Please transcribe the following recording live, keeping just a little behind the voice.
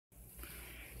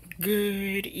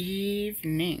Good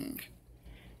evening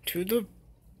to the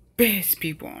best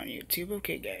people on YouTube.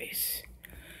 Okay, guys,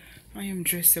 I am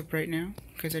dressed up right now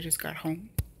because I just got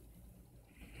home.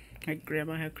 My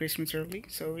grandma had Christmas early,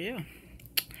 so yeah,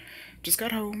 just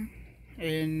got home,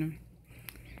 and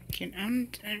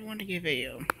I want to give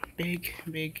a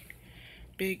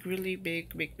really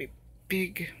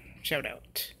big shout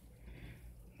out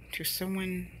to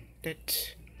someone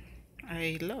that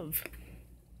I love.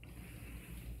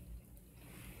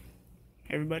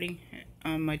 Everybody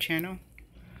on my channel,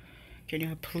 can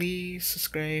you please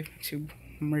subscribe to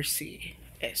Mercy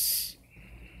S?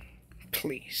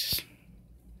 Please.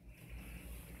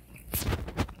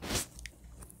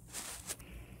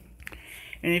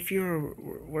 And if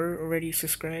were already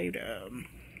subscribed,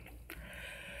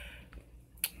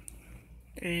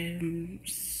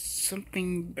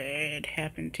 something bad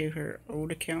happened to her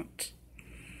old account,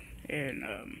 and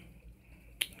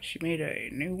she made a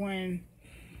new one.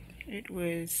 It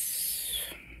was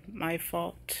my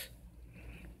fault.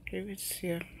 It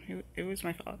was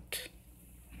my fault.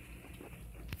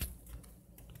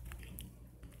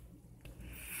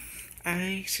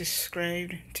 I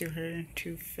subscribed to her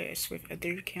too fast with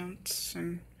other accounts,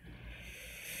 and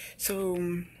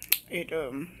so it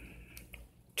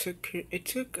took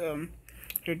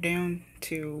her down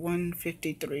to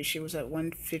 153. She was at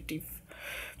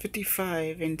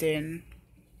 155, and then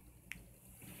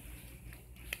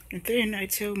I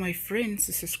tell my friends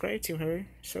to subscribe to her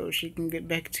so she can get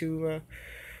back to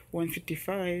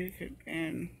 155,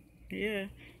 and yeah,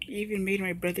 even made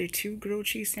my brother 2 grilled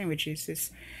cheese sandwiches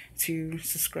just to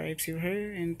subscribe to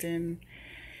her, and then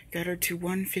got her to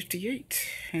 158,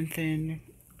 and then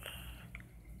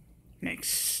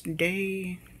next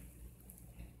day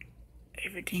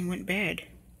everything went bad,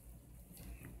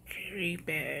 very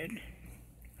bad.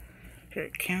 Her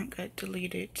account got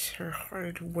deleted, her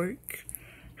hard work,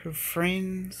 her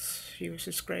friends, she was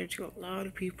subscribed to a lot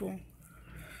of people,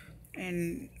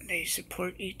 and they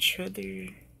support each other.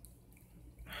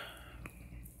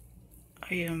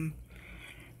 I am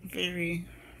very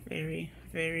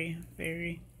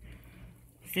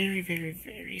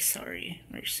sorry,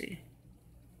 Mercy.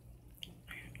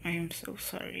 I am so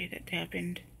sorry that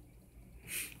happened.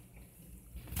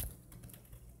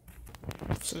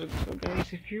 So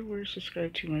guys, if you were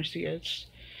subscribed to Mercy S,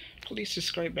 please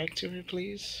subscribe back to her,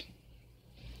 please.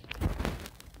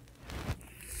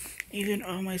 Even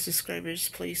all my subscribers,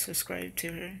 please subscribe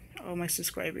to her. All my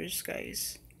subscribers,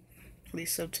 guys,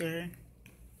 please sub to her.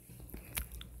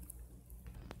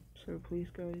 So please,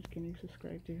 guys, can you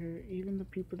subscribe to her? Even the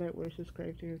people that were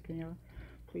subscribed to her, can y'all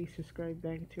please subscribe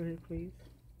back to her, please?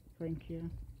 Thank you.